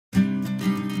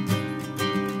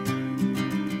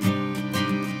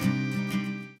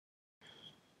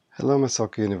Hello my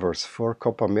soccer universe, for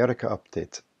Copa America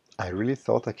update. I really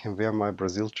thought I can wear my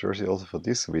Brazil jersey also for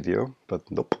this video, but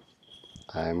nope.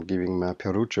 I'm giving my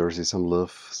Peru jersey some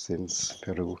love since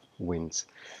Peru wins.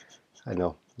 I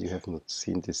know you have not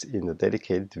seen this in a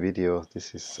dedicated video.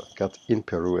 This is got in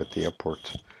Peru at the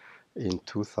airport in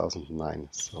 2009.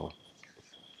 So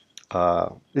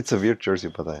it's a weird jersey,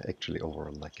 but I actually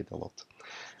overall like it a lot.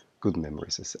 Good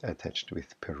memories is attached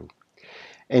with Peru.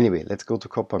 Anyway, let's go to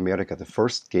Copa America. The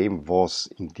first game was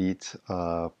indeed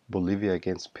Bolivia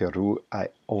against Peru. I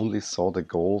only saw the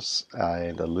goals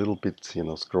and a little bit,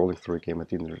 scrolling through the game. I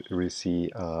didn't really see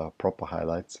proper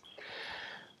highlights.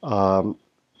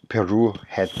 Peru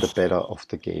had the better of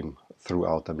the game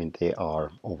throughout. I mean, they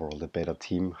are overall the better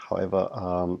team. However,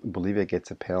 Bolivia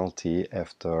gets a penalty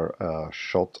after a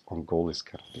shot on goal is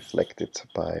kind of deflected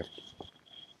by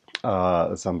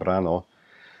Zambrano.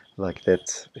 Like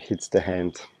that hits the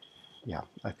hand. Yeah,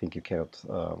 I think you cannot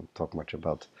talk much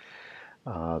about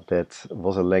that.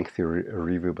 Was a lengthy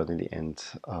review, but in the end,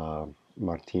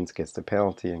 Martins gets the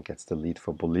penalty and gets the lead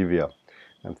for Bolivia.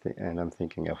 And I'm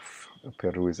thinking of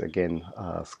Peru is again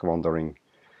squandering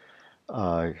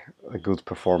a good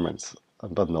performance.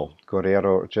 But no,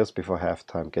 Guerrero just before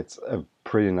halftime gets a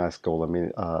pretty nice goal. I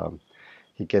mean,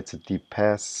 he gets a deep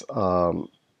pass,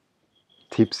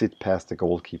 tips it past the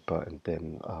goalkeeper, and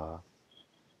then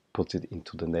puts it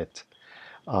into the net.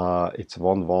 It's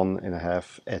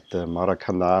 1-1.5 at the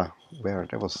Maracana, where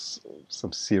there was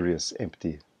some serious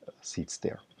empty seats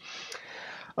there.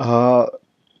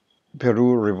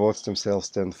 Peru rewards themselves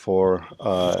then for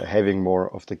having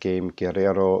more of the game.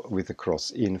 Guerrero with a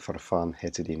cross in, Farfan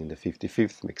heads it in the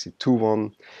 55th, makes it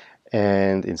 2-1.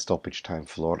 And in stoppage time,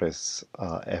 Flores,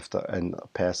 after a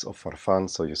pass of Farfan,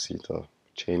 so you see the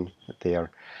chain there,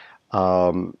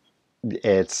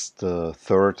 adds the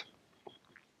third,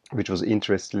 which was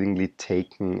interestingly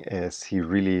taken as he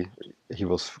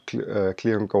was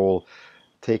clear on goal,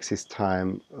 takes his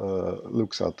time,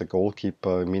 looks at the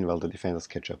goalkeeper. Meanwhile, the defenders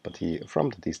catch up, but he, from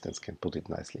the distance, can put it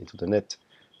nicely into the net.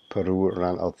 Peru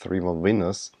ran out 3-1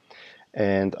 winners.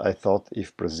 And I thought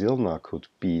if Brazil now could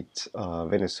beat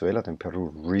Venezuela, then Peru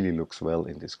really looks well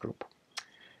in this group.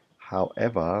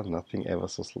 However, nothing ever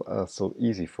so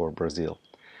easy for Brazil.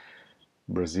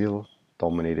 Brazil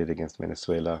dominated against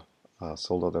Venezuela,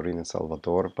 sold out in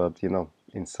Salvador, but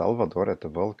in Salvador at the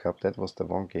World Cup, that was the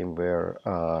one game where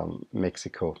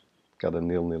Mexico got a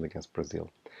 0-0 against Brazil.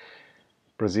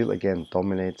 Brazil again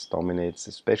dominates,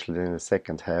 especially in the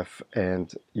second half,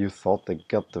 and you thought they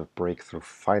got the breakthrough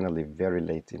finally very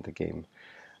late in the game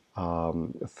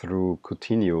through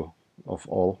Coutinho of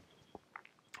all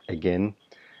again.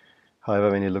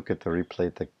 However, when you look at the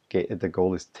replay, the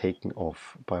goal is taken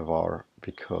off by VAR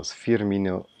because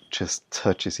Firmino just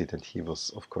touches it, and he was,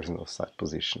 of course, in offside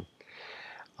position.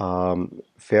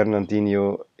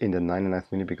 Fernandinho in the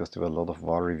 99th minute, because there were a lot of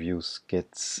VAR reviews,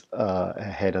 gets a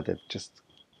header that just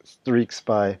streaks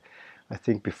by. I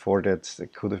think before that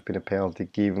it could have been a penalty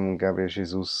given. Gabriel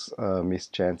Jesus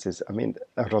missed chances. I mean,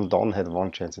 Rondon had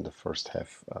one chance in the first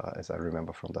half, as I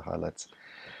remember from the highlights.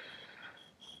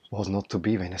 Was not to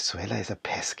be. Venezuela is a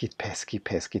pesky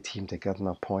team. They got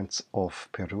no points of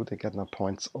Peru. They got no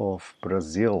points of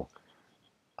Brazil.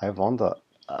 I wonder,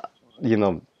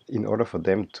 in order for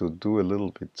them to do a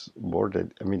little bit more,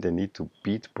 they need to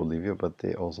beat Bolivia, but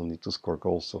they also need to score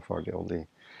goals. So far, they only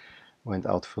went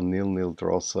out for 0-0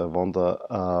 draws. So I wonder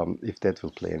if that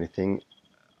will play anything.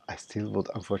 I still would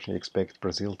unfortunately expect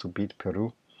Brazil to beat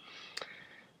Peru.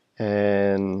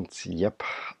 And yep,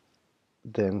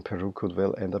 then Peru could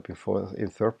well end up in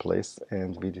third place,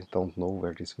 and we don't know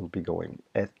where this will be going.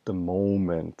 At the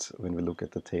moment, when we look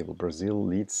at the table, Brazil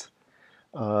leads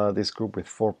this group with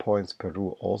 4 points. Peru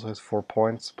also has 4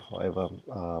 points. However,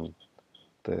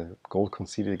 the goal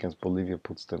conceded against Bolivia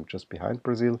puts them just behind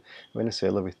Brazil.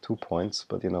 Venezuela with 2 points,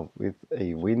 but with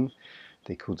a win,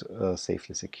 they could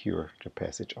safely secure the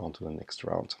passage onto the next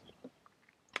round.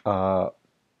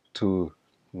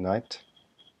 Tonight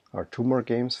are 2 more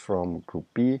games from Group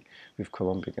B, with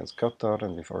Colombia against Qatar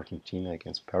and with Argentina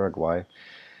against Paraguay.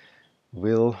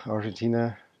 Will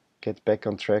Argentina get back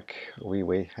on track?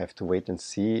 We have to wait and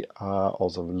see.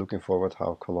 Also looking forward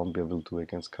how Colombia will do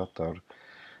against Qatar.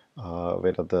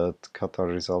 Whether the Qatar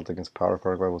result against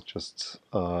Paraguay was just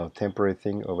a temporary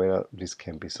thing or whether this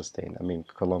can be sustained. I mean,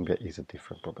 Colombia is a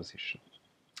different proposition.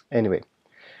 Anyway,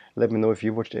 let me know if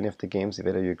you watched any of the games,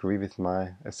 whether you agree with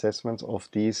my assessments of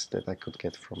these that I could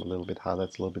get from a little bit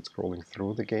highlights, a little bit scrolling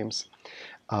through the games.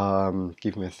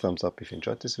 Give me a thumbs up if you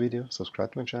enjoyed this video.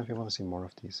 Subscribe to my channel if you want to see more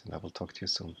of these, and I will talk to you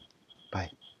soon.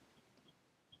 Bye.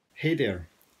 Hey there.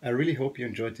 I really hope you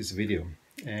enjoyed this video.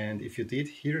 And if you did,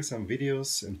 here are some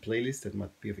videos and playlists that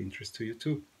might be of interest to you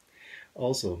too.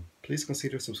 Also, please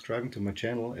consider subscribing to my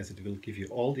channel, as it will give you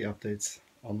all the updates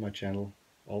on my channel,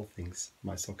 all things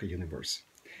my soccer universe.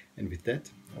 And with that,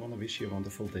 I want to wish you a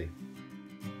wonderful day.